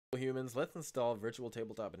Humans, let's install Virtual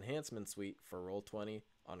Tabletop Enhancement Suite for Roll20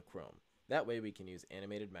 on Chrome. That way we can use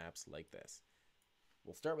animated maps like this.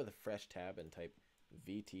 We'll start with a fresh tab and type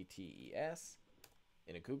VTTES.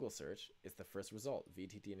 In a Google search, it's the first result,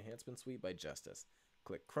 VTT Enhancement Suite by Justice.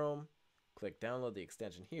 Click Chrome, click download the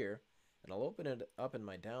extension here, and I'll open it up in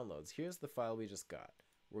my downloads. Here's the file we just got.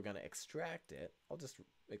 We're going to extract it. I'll just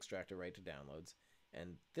extract it right to downloads.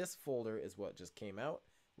 And this folder is what just came out.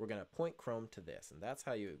 We're going to point Chrome to this, and that's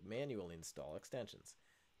how you manually install extensions.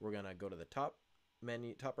 We're going to go to the top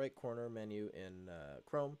right corner menu in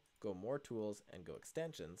Chrome, go More Tools, and go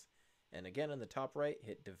Extensions. And again, in the top right,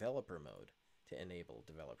 hit Developer Mode to enable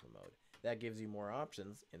Developer Mode. That gives you more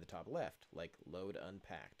options in the top left, like Load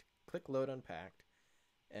Unpacked. Click Load Unpacked,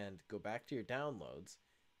 and go back to your downloads,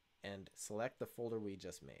 and select the folder we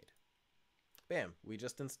just made. Bam! We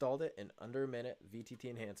just installed it in under a minute, VTT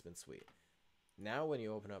Enhancement Suite. Now when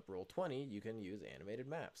you open up Roll20, you can use animated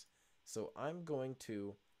maps. So I'm going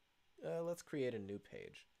to, let's create a new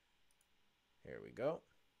page. Here we go.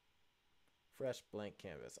 Fresh blank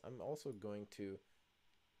canvas. I'm also going to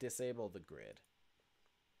disable the grid.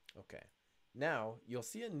 Okay. Now you'll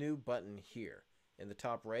see a new button here. In the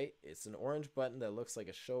top right, it's an orange button that looks like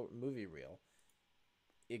a movie reel.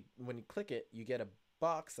 When you click it, you get a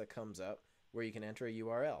box that comes up where you can enter a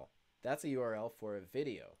URL. That's a URL for a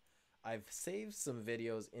video. I've saved some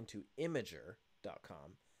videos into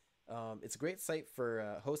Imager.com. It's a great site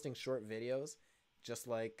for hosting short videos, just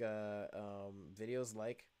like videos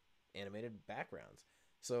like animated backgrounds.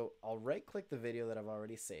 So I'll right-click the video that I've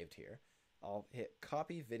already saved here. I'll hit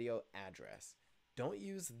Copy Video Address. Don't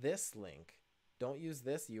use this link. Don't use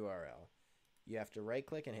this URL. You have to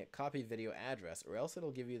right-click and hit Copy Video Address, or else it'll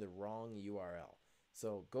give you the wrong URL.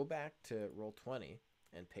 So go back to Roll20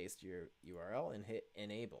 and paste your URL and hit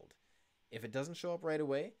Enabled. If it doesn't show up right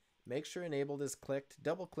away, make sure Enabled is clicked.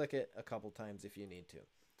 Double-click it a couple times if you need to.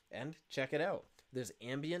 And check it out. There's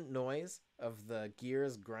ambient noise of the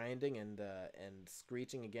gears grinding and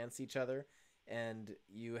screeching against each other. And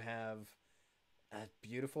you have a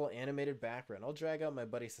beautiful animated background. I'll drag out my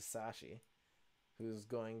buddy Sasashi, who's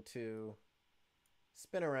going to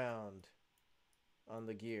spin around on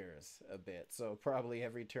the gears a bit. So probably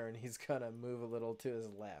every turn he's going to move a little to his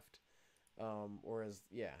left.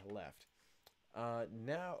 Left.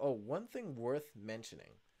 One thing worth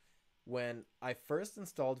mentioning. When I first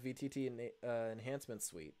installed VTT Enhancement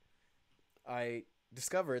Suite, I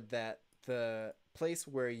discovered that the place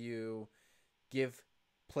where you give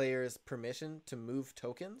players permission to move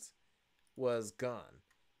tokens was gone.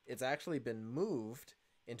 It's actually been moved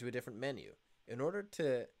into a different menu. In order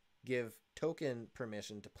to give token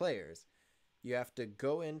permission to players, you have to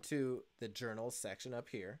go into the journals section up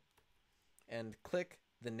here and click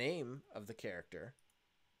the name of the character.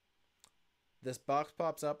 This box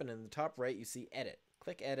pops up, and in the top right you see Edit.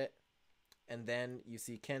 Click Edit, and then you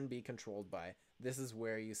see Can Be Controlled By. This is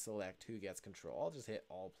where you select who gets control. I'll just hit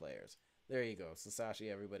All Players. There you go.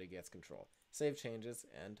 Sasashi, everybody gets control. Save changes,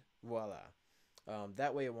 and voila.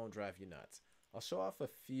 That way it won't drive you nuts. I'll show off a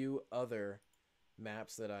few other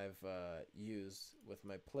maps that I've used with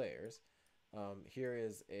my players. Here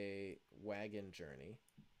is a wagon journey.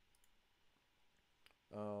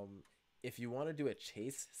 If you want to do a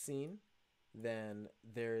chase scene, then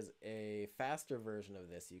there's a faster version of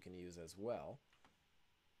this you can use as well.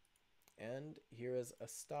 And here is a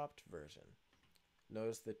stopped version.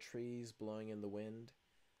 Notice the trees blowing in the wind.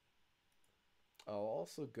 I'll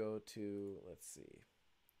also go to, let's see,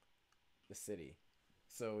 the city.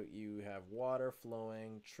 So you have water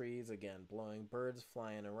flowing, trees again blowing, birds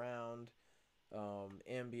flying around,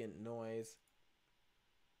 ambient noise.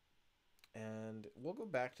 And we'll go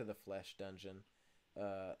back to the flesh dungeon.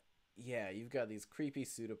 Yeah, you've got these creepy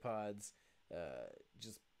pseudopods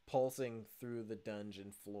just pulsing through the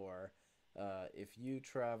dungeon floor. If you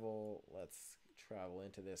travel, let's travel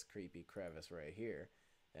into this creepy crevice right here,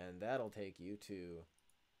 and that'll take you to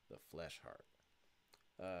the flesh heart.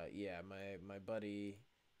 Yeah, my buddy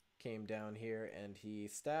came down here and he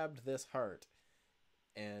stabbed this heart,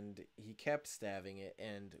 and he kept stabbing it,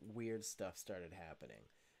 and weird stuff started happening.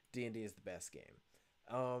 D&D is the best game.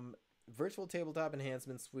 Virtual Tabletop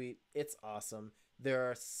Enhancement Suite, it's awesome.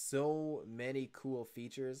 There are so many cool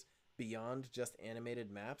features beyond just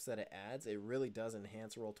animated maps that it adds. It really does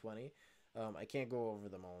enhance Roll20. I can't go over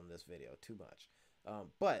them all in this video, too much.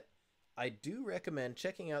 But I do recommend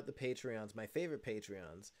checking out the Patreons, my favorite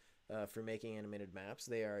Patreons, for making animated maps.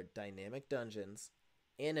 They are Dynamic Dungeons,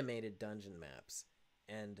 Animated Dungeon Maps,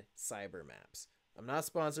 and Cyber Maps. I'm not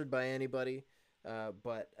sponsored by anybody.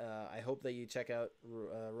 But I hope that you check out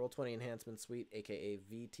Roll20 Enhancement Suite, aka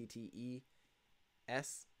VTTES.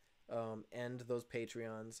 end those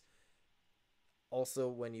Patreons. Also,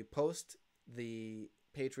 when you post the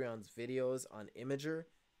Patreon's videos on Imager,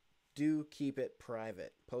 do keep it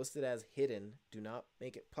private. Post it as hidden. Do not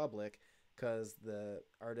make it public, because the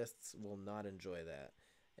artists will not enjoy that,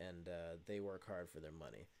 and they work hard for their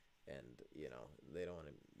money, and they don't want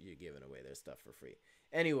you giving away their stuff for free.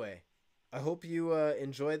 Anyway, I hope you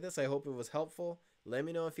enjoyed this. I hope it was helpful. Let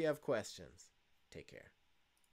me know if you have questions. Take care.